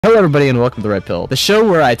Hello everybody and welcome to The Red Pill, the show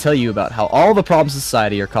where I tell you about how all the problems of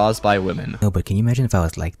society are caused by women. No, but can you imagine if I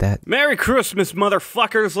was like that? Merry Christmas,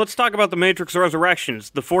 motherfuckers! Let's talk about The Matrix Resurrections,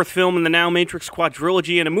 the fourth film in the now Matrix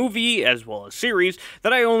quadrilogy and a movie, as well as series,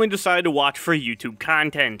 that I only decided to watch for YouTube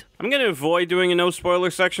content. I'm gonna avoid doing a no-spoiler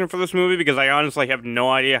section for this movie because I honestly have no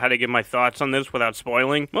idea how to give my thoughts on this without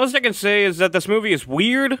spoiling. Most I can say is that this movie is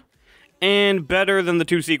weird, and better than the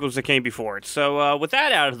two sequels that came before it. So, with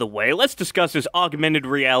that out of the way, let's discuss this augmented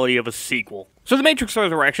reality of a sequel. So The Matrix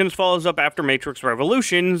Resurrections follows up after Matrix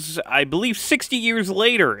Revolutions, I believe 60 years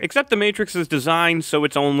later, except the Matrix is designed so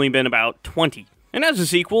it's only been about 20. And as a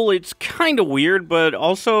sequel, it's kinda weird, but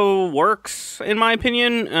also works, in my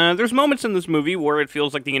opinion. There's moments in this movie where it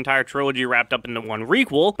feels like the entire trilogy wrapped up into one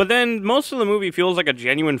requel, but then most of the movie feels like a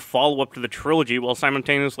genuine follow-up to the trilogy while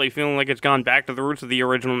simultaneously feeling like it's gone back to the roots of the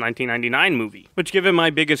original 1999 movie. Which, given my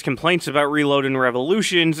biggest complaints about Reload and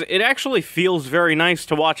Revolutions, it actually feels very nice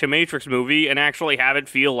to watch a Matrix movie and actually have it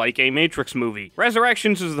feel like a Matrix movie.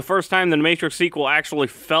 Resurrections is the first time that a Matrix sequel actually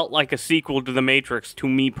felt like a sequel to The Matrix, to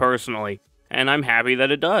me personally. And I'm happy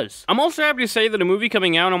that it does. I'm also happy to say that a movie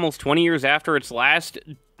coming out almost 20 years after its last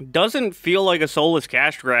doesn't feel like a soulless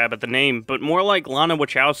cash grab at the name, but more like Lana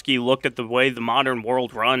Wachowski looked at the way the modern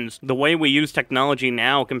world runs, the way we use technology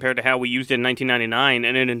now compared to how we used it in 1999,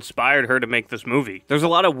 and it inspired her to make this movie. There's a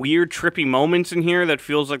lot of weird, trippy moments in here that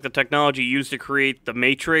feels like the technology used to create the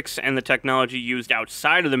Matrix and the technology used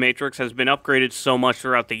outside of the Matrix has been upgraded so much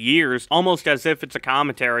throughout the years, almost as if it's a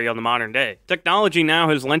commentary on the modern day. Technology now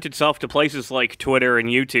has lent itself to places like Twitter and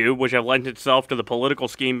YouTube, which have lent itself to the political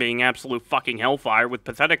scheme being absolute fucking hellfire, with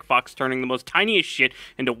pathetic fucks turning the most tiniest shit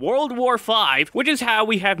into World War V, which is how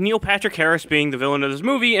we have Neil Patrick Harris being the villain of this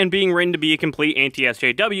movie and being written to be a complete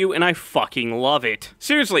anti-SJW, and I fucking love it.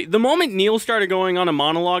 Seriously, the moment Neil started going on a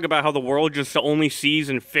monologue about how the world just only sees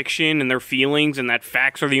in fiction and their feelings and that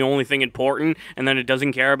facts are the only thing important and that it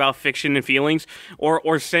doesn't care about fiction and feelings,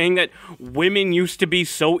 or saying that women used to be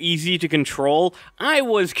so easy to control, I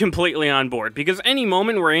was completely on board, because any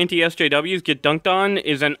moment where anti-SJWs get dunked on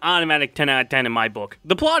is an automatic 10 out of 10 in my book.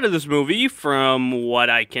 The plot of this movie, from what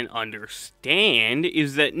I can understand,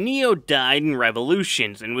 is that Neo died in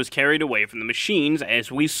Revolutions and was carried away from the machines,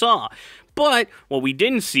 as we saw. But what we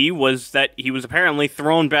didn't see was that he was apparently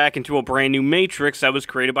thrown back into a brand new Matrix that was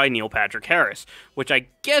created by Neil Patrick Harris, which I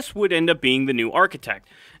guess would end up being the new architect.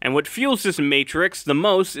 And what fuels this Matrix the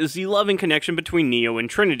most is the loving connection between Neo and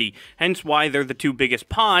Trinity, hence why they're the two biggest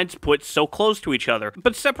pods put so close to each other,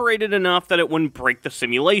 but separated enough that it wouldn't break the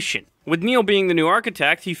simulation. With Neo being the new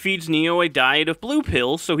architect, he feeds Neo a diet of blue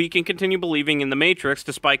pills so he can continue believing in the Matrix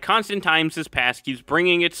despite constant times his past keeps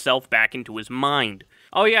bringing itself back into his mind.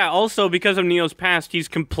 Oh yeah, also, because of Neo's past, he's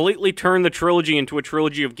completely turned the trilogy into a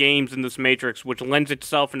trilogy of games in this Matrix, which lends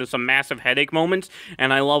itself into some massive headache moments,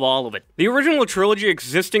 and I love all of it. The original trilogy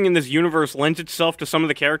existing in this universe lends itself to some of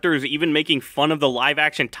the characters even making fun of the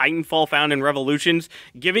live-action Titanfall found in Revolutions,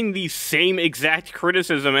 giving the same exact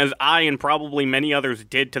criticism as I and probably many others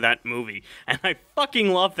did to that movie, and I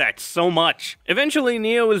fucking love that so much. Eventually,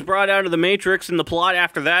 Neo is brought out of the Matrix, and the plot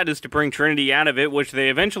after that is to bring Trinity out of it, which they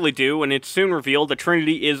eventually do, and it's soon revealed that Trinity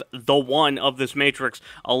is the one of this Matrix,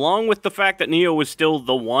 along with the fact that Neo is still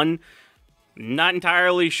the one. Not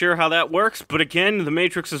entirely sure how that works, but again, the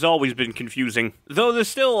Matrix has always been confusing. Though this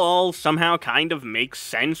still all somehow kind of makes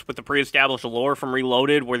sense with the pre-established lore from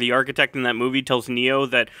Reloaded, where the architect in that movie tells Neo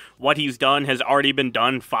that what he's done has already been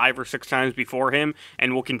done 5 or 6 times before him,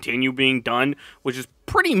 and will continue being done, which is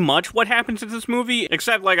pretty much what happens in this movie,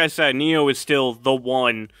 except, like I said, Neo is still the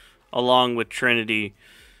one, along with Trinity.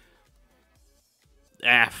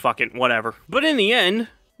 Fuck it, whatever. But in the end,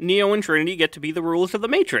 Neo and Trinity get to be the rulers of the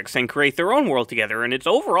Matrix and create their own world together, and it's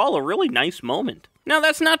overall a really nice moment. Now,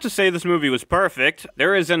 that's not to say this movie was perfect.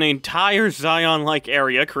 There is an entire Zion-like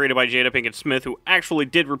area created by Jada Pinkett Smith, who actually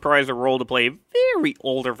did reprise a role to play a very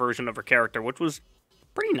older version of her character, which was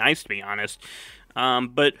pretty nice, to be honest.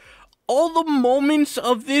 But all the moments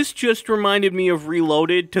of this just reminded me of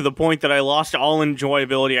Reloaded, to the point that I lost all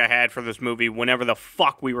enjoyability I had for this movie whenever the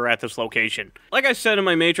fuck we were at this location. Like I said in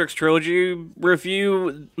my Matrix Trilogy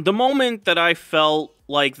review, the moment that I felt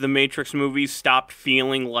like the Matrix movies stopped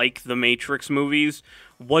feeling like the Matrix movies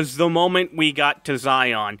was the moment we got to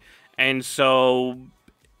Zion. And so,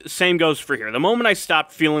 same goes for here. The moment I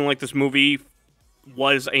stopped feeling like this movie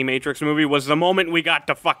was a Matrix movie was the moment we got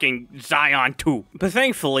to fucking Zion 2. But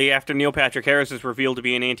thankfully, after Neil Patrick Harris is revealed to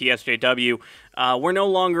be an anti-SJW, we're no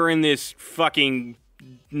longer in this fucking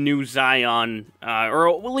new Zion, or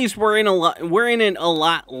at least we're in it a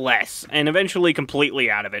lot less, and eventually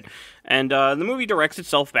completely out of it. And the movie directs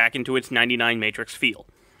itself back into its 99 Matrix feel,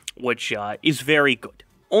 which is very good.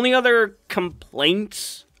 Only other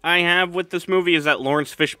complaints I have with this movie is that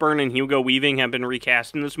Lawrence Fishburne and Hugo Weaving have been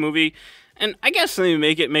recast in this movie, and I guess they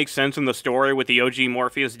make sense in the story with the OG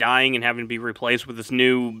Morpheus dying and having to be replaced with this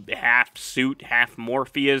new half-suit,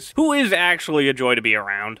 half-Morpheus, who is actually a joy to be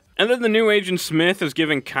around. And then the new Agent Smith is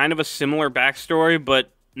given kind of a similar backstory,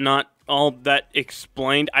 but not all that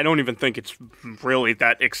explained. I don't even think it's really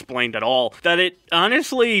that explained at all. That it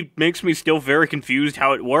honestly makes me still very confused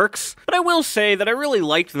how it works. But I will say that I really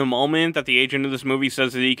liked the moment that the agent of this movie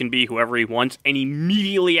says that he can be whoever he wants, and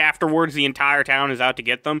immediately afterwards the entire town is out to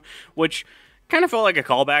get them, which kind of felt like a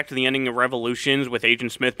callback to the ending of Revolutions with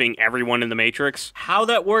Agent Smith being everyone in the Matrix. How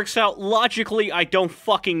that works out logically, I don't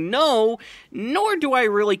fucking know, nor do I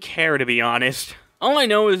really care, to be honest. All I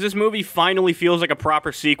know is this movie finally feels like a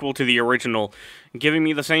proper sequel to the original, giving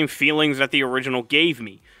me the same feelings that the original gave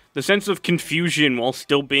me. The sense of confusion while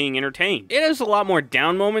still being entertained. It has a lot more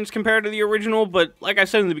down moments compared to the original, but like I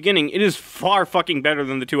said in the beginning, it is far fucking better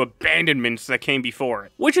than the two abandonments that came before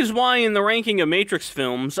it. Which is why in the ranking of Matrix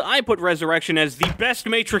films, I put Resurrection as the best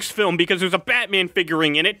Matrix film because there's a Batman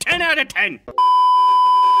figurine in it. 10 out of 10!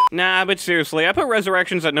 Nah, but seriously, I put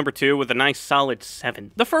Resurrections at number 2 with a nice solid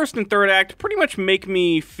 7. The first and third act pretty much make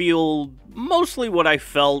me feel mostly what I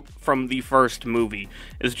felt from the first movie.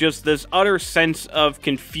 It's just this utter sense of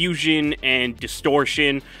confusion and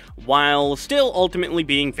distortion, while still ultimately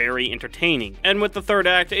being very entertaining. And with the third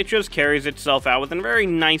act, it just carries itself out with a very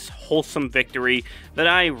nice, wholesome victory that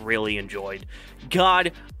I really enjoyed.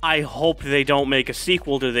 God, I hope they don't make a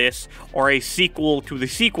sequel to this, or a sequel to the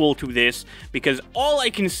sequel to this, because all I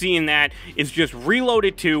can see in that is just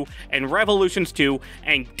Reloaded 2 and Revolutions 2,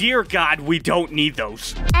 and dear God, we don't need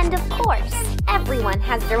those. And of course, everyone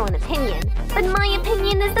has their own opinion, but my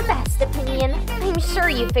opinion is the best opinion. I'm sure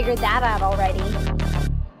you figured that out already.